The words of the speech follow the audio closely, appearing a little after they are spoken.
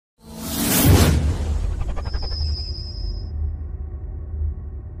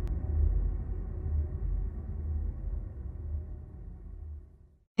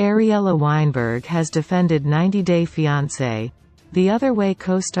Ariela Weinberg has defended 90 Day Fiancé, the Other Way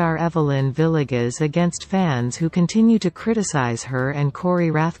co-star Evelin Villegas against fans who continue to criticize her and Corey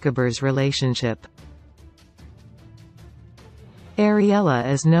Rathgeber's relationship. Ariela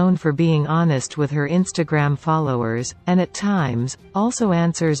is known for being honest with her Instagram followers, and at times, also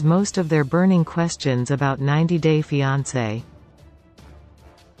answers most of their burning questions about 90 Day Fiancé.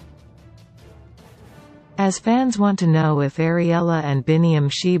 As fans want to know if Ariela and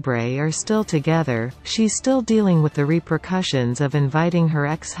Biniam Shibre are still together, she's still dealing with the repercussions of inviting her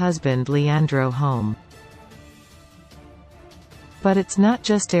ex-husband Leandro home. But it's not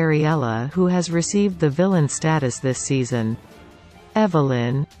just Ariela who has received the villain status this season.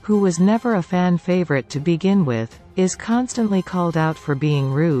 Evelin, who was never a fan favorite to begin with, is constantly called out for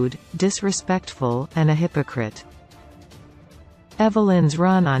being rude, disrespectful, and a hypocrite. Evelin's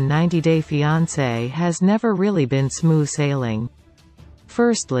run on 90 Day Fiancé has never really been smooth sailing.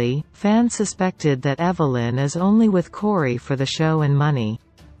 Firstly, fans suspected that Evelin is only with Corey for the show and money.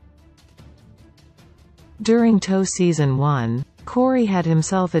 During TOE Season 1, Corey had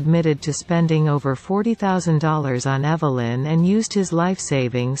himself admitted to spending over $40,000 on Evelin and used his life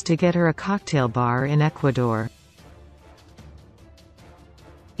savings to get her a cocktail bar in Ecuador.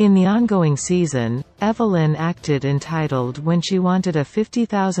 In the ongoing season, Evelin acted entitled when she wanted a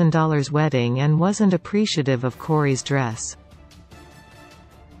 $50,000 wedding and wasn't appreciative of Corey's dress.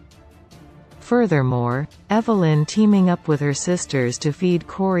 Furthermore, Evelin teaming up with her sisters to feed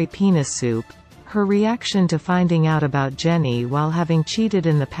Corey penis soup, her reaction to finding out about Jenny while having cheated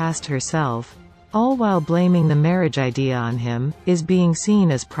in the past herself, all while blaming the marriage idea on him, is being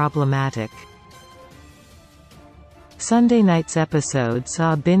seen as problematic. Sunday night's episode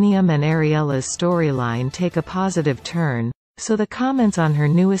saw Biniam and Ariela's storyline take a positive turn, so the comments on her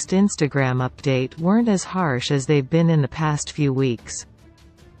newest Instagram update weren't as harsh as they've been in the past few weeks.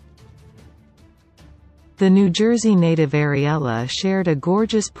 The New Jersey native Ariela shared a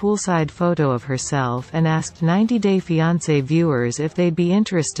gorgeous poolside photo of herself and asked 90 Day Fiancé viewers if they'd be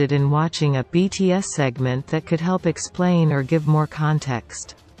interested in watching a BTS segment that could help explain or give more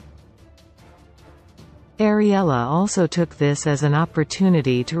context. Ariela also took this as an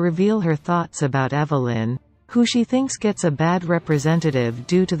opportunity to reveal her thoughts about Evelin, who she thinks gets a bad representative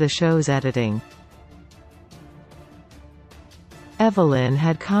due to the show's editing. Evelin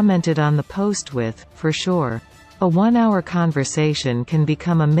had commented on the post with, "For sure. A 1-hour conversation can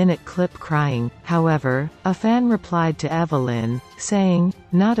become a minute clip crying." However, a fan replied to Evelin, saying,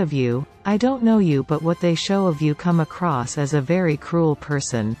 "Not of you, I don't know you, but what they show of you come across as a very cruel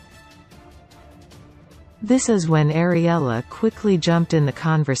person." This is when Ariela quickly jumped in the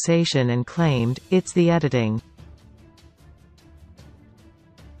conversation and claimed, "It's the editing.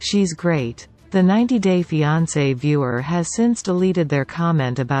 She's great." The 90 Day Fiancé viewer has since deleted their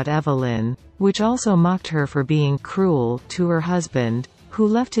comment about Evelin, which also mocked her for being cruel to her husband, who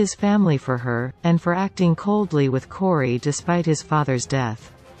left his family for her, and for acting coldly with Corey despite his father's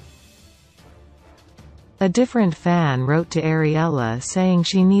death. A different fan wrote to Ariela saying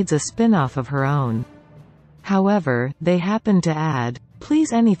she needs a spin-off of her own. However, they happened to add,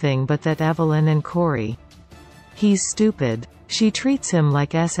 "Please anything but that Evelin and Corey. He's stupid. She treats him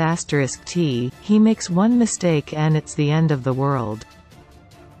like S*T, he makes one mistake and it's the end of the world."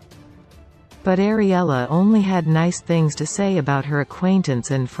 But Ariela only had nice things to say about her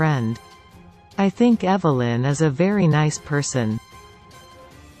acquaintance and friend. "I think Evelin is a very nice person.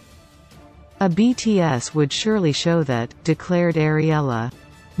 A BTS would surely show that," declared Ariela.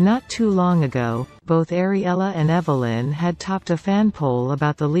 Not too long ago, both Ariela and Evelin had topped a fan poll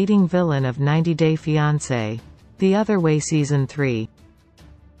about the leading villain of 90 Day Fiancé, The Other Way Season 3.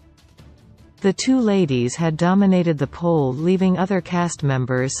 The two ladies had dominated the poll, leaving other cast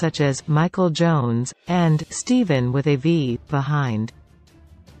members such as Michael Jones and Steven with a V behind.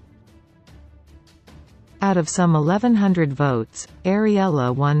 Out of some 1,100 votes,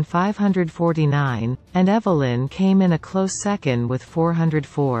 Ariela won 549, and Evelin came in a close second with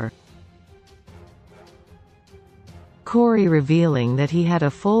 404. Corey revealing that he had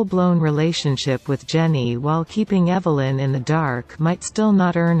a full-blown relationship with Jenny while keeping Evelin in the dark might still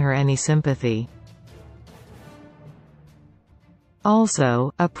not earn her any sympathy.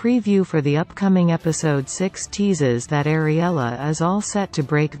 Also, a preview for the upcoming episode 6 teases that Ariela is all set to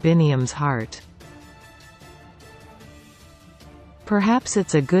break Biniam's heart. Perhaps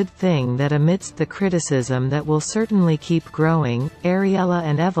it's a good thing that amidst the criticism that will certainly keep growing, Ariela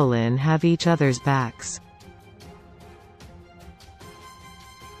and Evelin have each other's backs.